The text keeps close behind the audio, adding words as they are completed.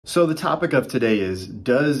So the topic of today is,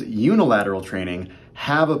 does unilateral training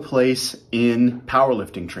have a place in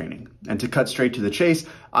powerlifting training? And to cut straight to the chase,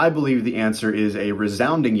 I believe the answer is a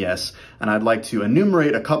resounding yes, and I'd like to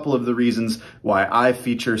enumerate a couple of the reasons why I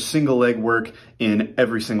feature single leg work in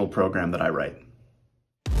every single program that I write.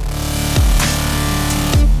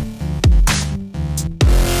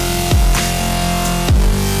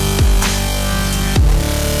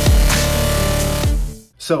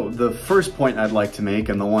 So the first point I'd like to make,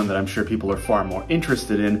 and the one that I'm sure people are far more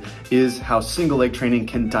interested in, is how single leg training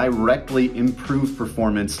can directly improve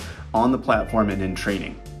performance on the platform and in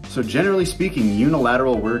training. So generally speaking,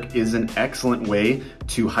 unilateral work is an excellent way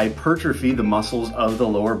to hypertrophy the muscles of the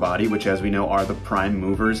lower body, which, as we know, are the prime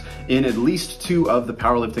movers in at least two of the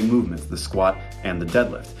powerlifting movements, the squat and the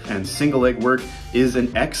deadlift. And single leg work is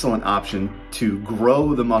an excellent option to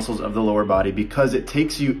grow the muscles of the lower body because it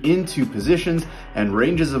takes you into positions and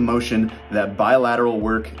ranges of motion that bilateral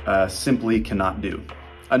work simply cannot do.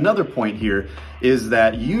 Another point here is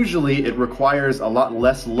that usually it requires a lot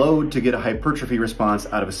less load to get a hypertrophy response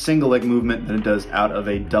out of a single leg movement than it does out of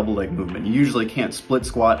a double leg movement. You usually can't split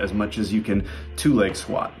squat as much as you can two leg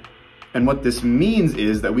squat. And what this means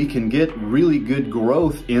is that we can get really good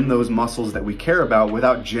growth in those muscles that we care about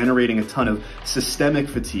without generating a ton of systemic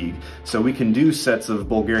fatigue. So we can do sets of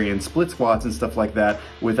Bulgarian split squats and stuff like that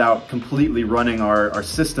without completely running our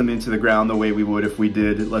system into the ground the way we would if we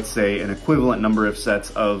did, let's say, an equivalent number of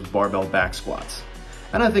sets of barbell back squats.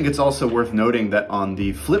 And I think it's also worth noting that on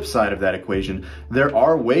the flip side of that equation, there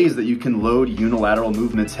are ways that you can load unilateral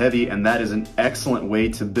movements heavy, and that is an excellent way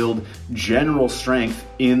to build general strength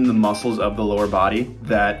in the muscles of the lower body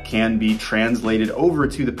that can be translated over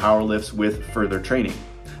to the power lifts with further training.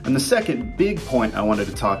 And the second big point I wanted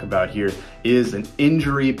to talk about here is an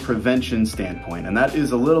injury prevention standpoint. And that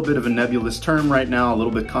is a little bit of a nebulous term right now, a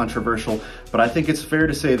little bit controversial, but I think it's fair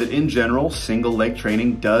to say that in general, single leg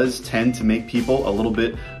training does tend to make people a little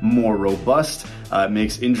bit more robust. It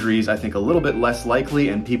makes injuries, I think, a little bit less likely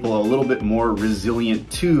and people a little bit more resilient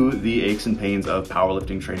to the aches and pains of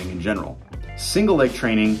powerlifting training in general. Single leg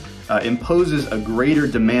training imposes a greater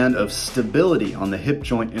demand of stability on the hip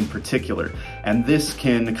joint in particular, and this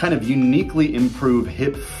can kind of uniquely improve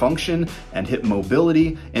hip function and hip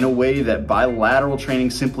mobility in a way that bilateral training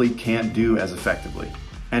simply can't do as effectively.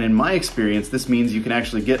 And in my experience, this means you can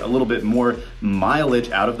actually get a little bit more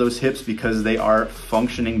mileage out of those hips because they are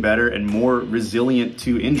functioning better and more resilient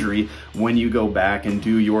to injury when you go back and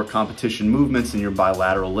do your competition movements and your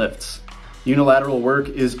bilateral lifts. Unilateral work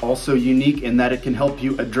is also unique in that it can help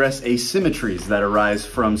you address asymmetries that arise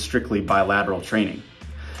from strictly bilateral training.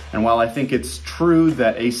 And while I think it's true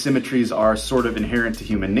that asymmetries are sort of inherent to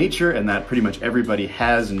human nature and that pretty much everybody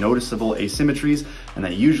has noticeable asymmetries and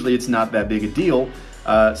that usually it's not that big a deal,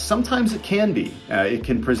 sometimes it can be. It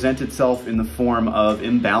can present itself in the form of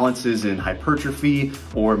imbalances in hypertrophy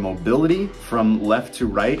or mobility from left to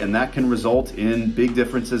right, and that can result in big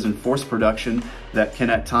differences in force production that can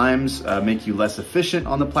at times make you less efficient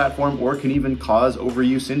on the platform or can even cause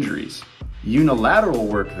overuse injuries. Unilateral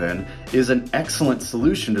work then is an excellent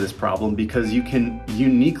solution to this problem because you can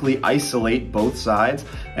uniquely isolate both sides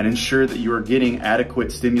and ensure that you are getting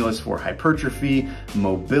adequate stimulus for hypertrophy,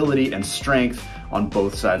 mobility, and strength on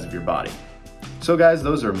both sides of your body. So guys,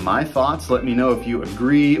 those are my thoughts. Let me know if you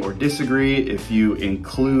agree or disagree, if you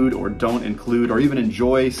include or don't include, or even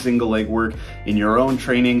enjoy single leg work in your own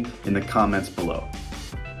training in the comments below.